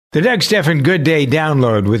The Doug Stephan Good Day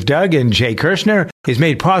download with Doug and Jay Kirshner is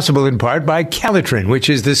made possible in part by Calitrin, which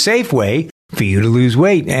is the safe way for you to lose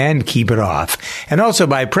weight and keep it off. And also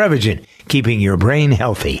by Prevagen, keeping your brain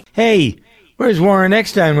healthy. Hey, where's Warren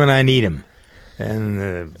Eckstein when I need him?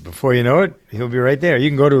 And before you know it, he'll be right there. You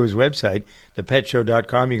can go to his website,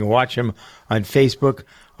 thepetshow.com. You can watch him on Facebook,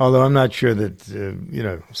 although I'm not sure that,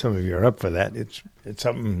 some of you are up for that. It's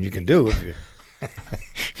something you can do if you...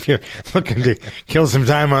 if you're looking to kill some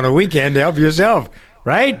time on a weekend to help yourself,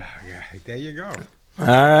 right? Yeah, there you go. All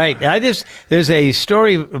right. There's a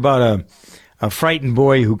story about a frightened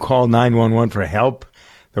boy who called 911 for help.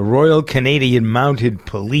 The Royal Canadian Mounted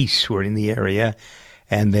Police were in the area,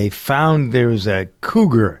 and they found there was a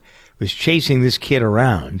cougar was chasing this kid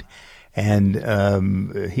around, and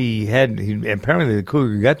apparently the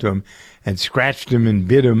cougar got to him and scratched him and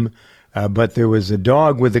bit him, but there was a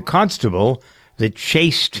dog with a constable that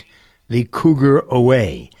chased the cougar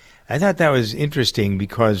away. I thought that was interesting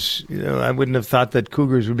because I wouldn't have thought that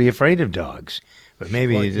cougars would be afraid of dogs, but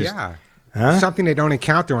maybe something they don't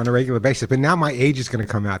encounter on a regular basis. But now my age is going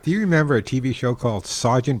to come out. Do you remember a TV show called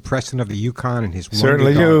Sergeant Preston of the Yukon and his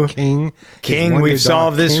certainly wonder dog, do. King? King, we've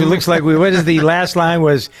solved this. King. It looks like what is the last line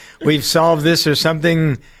was? We've solved this or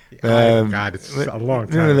something. God, it's a long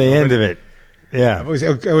time. Remember the end of it. Yeah, it was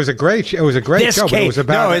a great show. But it was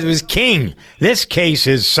about it was King. This case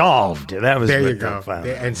is solved. That was there. You go.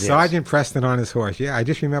 And Sergeant Preston on his horse. Yeah, I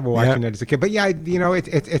just remember watching that as a kid. But yeah,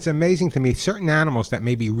 it's amazing to me. Certain animals that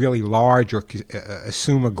may be really large or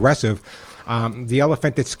assume aggressive. The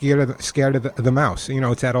elephant that's scared of the mouse.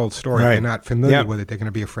 It's that old story. Right. They're not familiar with it. They're going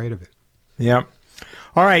to be afraid of it. Yep.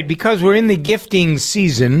 All right, because we're in the gifting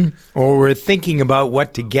season, or we're thinking about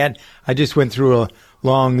what to get. I just went through a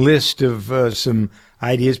long list of some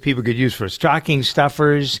ideas people could use for stocking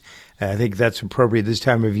stuffers. I think that's appropriate this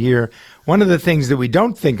time of year. One of the things that we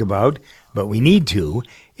don't think about, but we need to,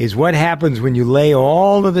 is what happens when you lay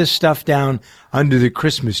all of this stuff down under the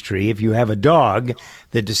Christmas tree if you have a dog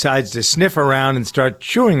that decides to sniff around and start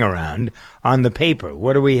chewing around on the paper.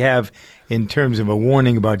 What do we have in terms of a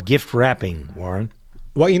warning about gift wrapping, Warren?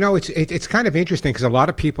 Well, it's kind of interesting because a lot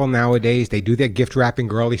of people nowadays, they do their gift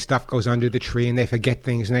wrapping early, stuff goes under the tree and they forget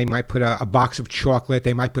things, and they might put a box of chocolate,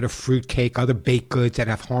 they might put a fruit cake, other baked goods that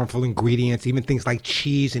have harmful ingredients, even things like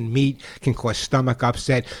cheese and meat can cause stomach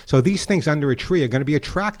upset. So these things under a tree are going to be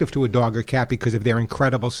attractive to a dog or cat because of their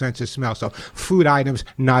incredible sense of smell. So food items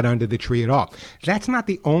not under the tree at all. That's not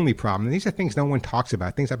the only problem. These are things no one talks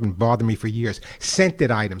about, things that have been bothering me for years.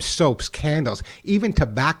 Scented items, soaps, candles, even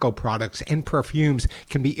tobacco products and perfumes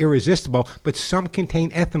can be irresistible, but some contain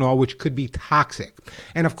ethanol, which could be toxic.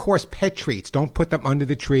 And of course, pet treats. Don't put them under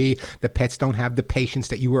the tree. The pets don't have the patience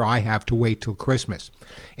that you or I have to wait till Christmas.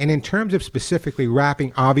 And in terms of specifically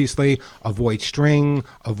wrapping, obviously, avoid string,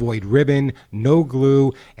 avoid ribbon, no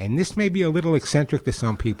glue, and this may be a little eccentric to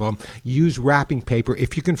some people. Use wrapping paper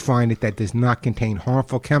if you can find it that does not contain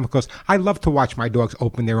harmful chemicals. I love to watch my dogs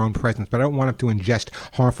open their own presents, but I don't want them to ingest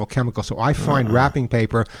harmful chemicals. So I find wrapping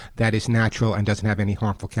paper that is natural and doesn't have any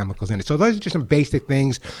harmful chemicals in it. So those are just some basic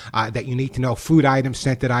things that you need to know. Food items,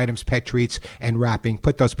 scented items, pet treats, and wrapping.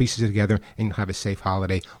 Put those pieces together and you'll have a safe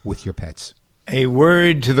holiday with your pets. A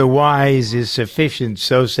word to the wise is sufficient,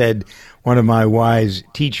 so said one of my wise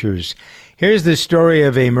teachers. Here's the story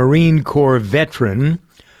of a Marine Corps veteran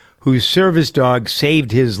whose service dog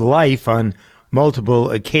saved his life on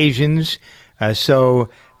multiple occasions. This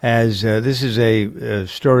is a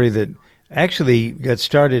story that actually got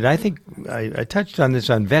started. I think I touched on this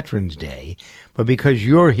on Veterans Day, but because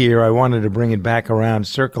you're here, I wanted to bring it back around,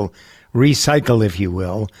 recycle, if you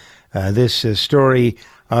will. This story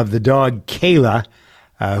of the dog Kayla,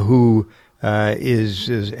 who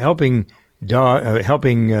is helping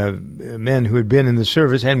men who had been in the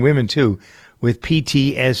service, and women too, with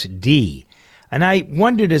PTSD. And I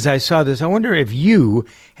wondered as I saw this, I wonder if you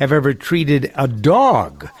have ever treated a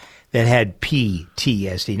dog that had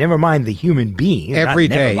PTSD. Never mind the human being. Every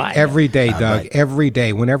day, Doug. Every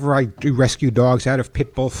day. Whenever I do rescue dogs out of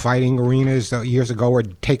pit bull fighting arenas years ago, or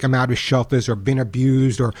take them out of shelters, or been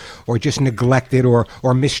abused, or just neglected, or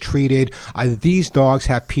mistreated, these dogs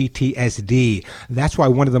have PTSD. That's why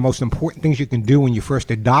one of the most important things you can do when you first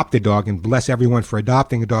adopt a dog, and bless everyone for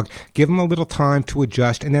adopting a dog, give them a little time to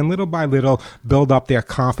adjust, and then little by little build up their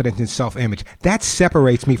confidence and self-image. That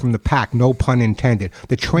separates me from the pack, no pun intended.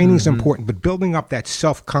 The training is important, but building up that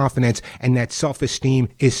self-confidence and that self-esteem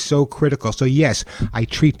is so critical. So yes, I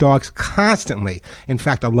treat dogs constantly. In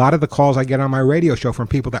fact, a lot of the calls I get on my radio show from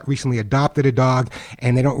people that recently adopted a dog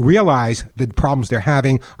and they don't realize the problems they're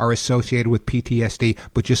having are associated with PTSD.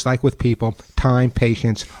 But just like with people, time,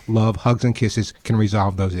 patience, love, hugs, and kisses can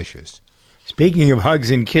resolve those issues. Speaking of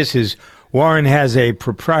hugs and kisses, Warren has a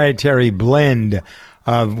proprietary blend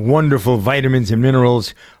of wonderful vitamins and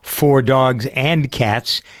minerals for dogs and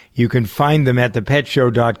cats. You can find them at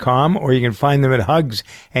thepetshow.com or you can find them at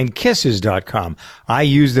hugsandkisses.com. I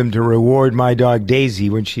use them to reward my dog Daisy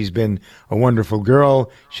when she's been a wonderful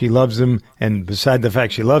girl. She loves them, and beside the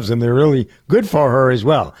fact she loves them, they're really good for her as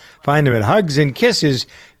well. Find them at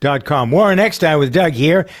hugsandkisses.com. Warren Eckstein with Doug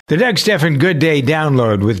here. The Doug Stephan Good Day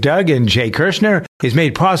download with Doug and Jay Kirshner is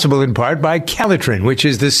made possible in part by Calitrin, which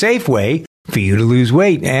is the safe way for you to lose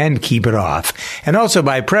weight and keep it off. And also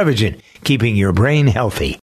by Prevagen, keeping your brain healthy.